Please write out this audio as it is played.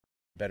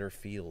better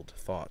field.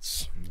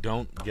 Thoughts?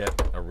 Don't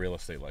get a real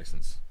estate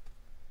license.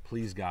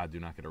 Please, God, do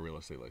not get a real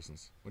estate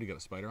license. What, do you got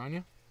a spider on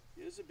you?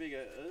 Yeah, it's a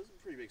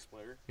pretty big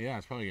spider. Yeah,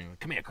 it's probably gonna.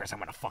 Come here, Chris. I'm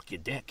gonna fuck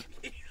your dick.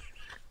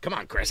 Come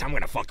on, Chris. I'm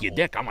gonna fuck your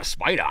dick. I'm a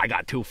spider. I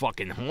got 2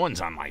 fucking horns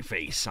on my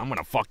face. I'm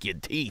gonna fuck your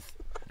teeth.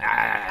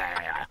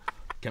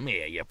 Come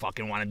here. You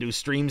fucking want to do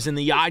streams in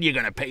the yard? You're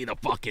gonna pay the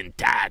fucking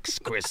tax,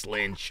 Chris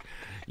Lynch.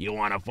 You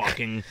wanna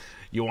fucking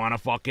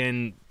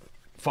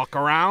fuck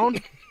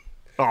around?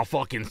 I'll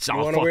fucking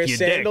fuck your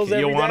dick.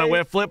 You wanna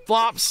wear flip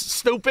flops,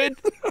 stupid?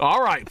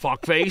 All right,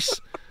 fuckface.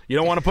 You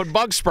don't want to put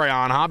bug spray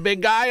on, huh,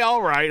 big guy?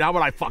 All right. How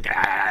about I fucking...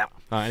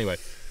 anyway.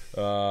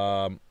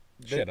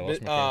 Shit, I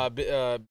lost my